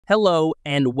Hello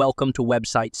and welcome to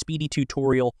Website Speedy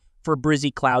tutorial for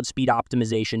Brizy Cloud Speed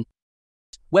Optimization.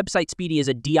 Website Speedy is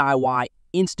a DIY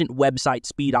instant website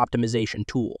speed optimization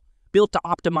tool built to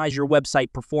optimize your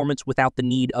website performance without the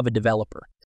need of a developer.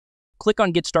 Click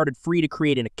on Get Started Free to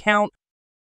create an account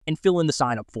and fill in the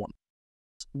sign-up form.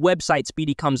 Website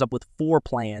Speedy comes up with 4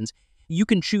 plans. You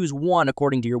can choose one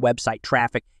according to your website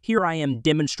traffic. Here I am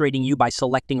demonstrating you by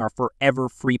selecting our forever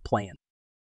free plan.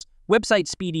 Website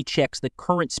Speedy checks the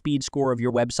current speed score of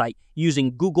your website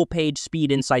using Google Page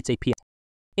Speed Insights API.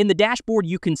 In the dashboard,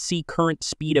 you can see current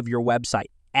speed of your website.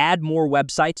 Add more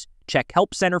websites, check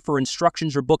Help Center for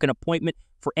instructions, or book an appointment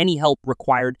for any help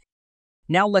required.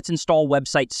 Now let's install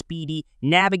Website Speedy.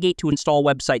 Navigate to Install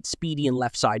Website Speedy in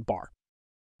left sidebar.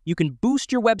 You can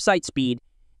boost your website speed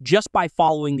just by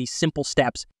following these simple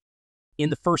steps. In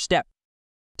the first step,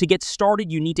 to get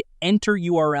started, you need to enter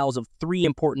URLs of 3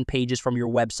 important pages from your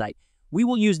website. We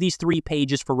will use these 3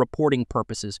 pages for reporting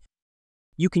purposes.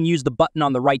 You can use the button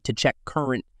on the right to check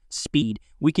current speed.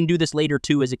 We can do this later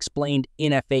too, as explained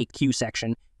in FAQ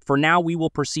section. For now, we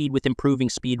will proceed with improving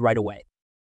speed right away.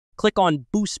 Click on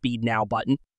Boost Speed Now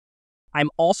button. I'm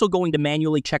also going to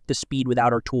manually check the speed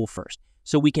without our tool first,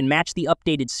 so we can match the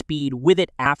updated speed with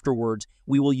it afterwards.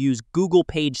 We will use Google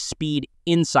Page Speed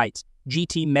Insights,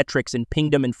 GT metrics, and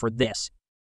pinged them in for this.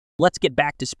 Let's get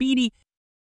back to Speedy.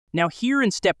 Now here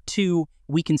in step 2,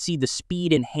 we can see the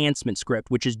speed enhancement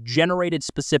script, which is generated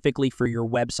specifically for your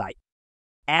website.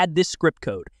 Add this script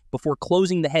code before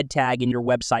closing the head tag in your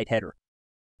website header.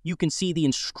 You can see the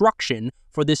instruction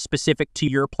for this specific to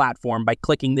your platform by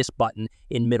clicking this button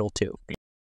in middle 2.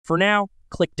 For now,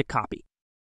 click to copy.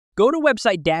 Go to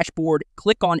Website Dashboard,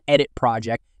 click on Edit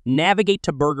Project, navigate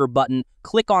to Burger button,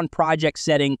 click on Project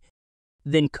Setting,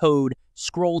 then Code,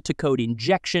 scroll to Code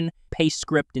Injection, paste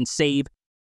script, and save.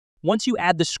 Once you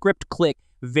add the script, click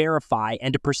Verify,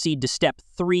 and to proceed to step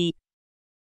 3,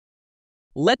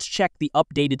 let's check the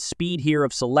updated speed here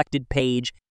of selected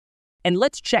page, and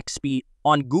let's check speed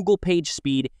on Google Page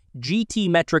Speed, GT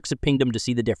metrics of Pingdom to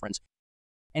see the difference.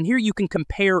 And here you can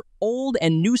compare old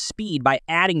and new speed by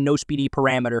adding NoSpeedy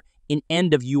parameter in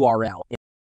end of URL.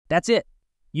 That's it.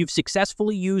 You've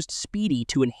successfully used Speedy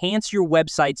to enhance your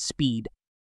website's speed.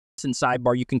 In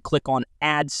sidebar, you can click on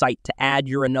Add Site to add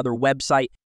your another website.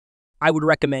 I would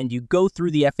recommend you go through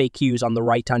the FAQs on the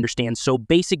right to understand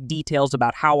basic details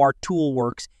about how our tool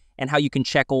works and how you can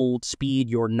check old speed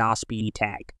your NoSpeedy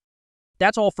tag.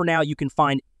 That's all for now. You can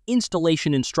find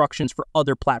installation instructions for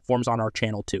other platforms on our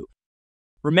channel too.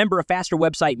 Remember, a faster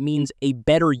website means a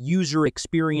better user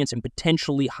experience and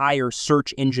potentially higher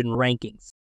search engine rankings.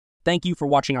 Thank you for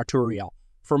watching our tutorial.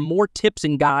 For more tips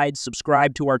and guides,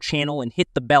 subscribe to our channel and hit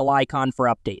the bell icon for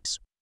updates.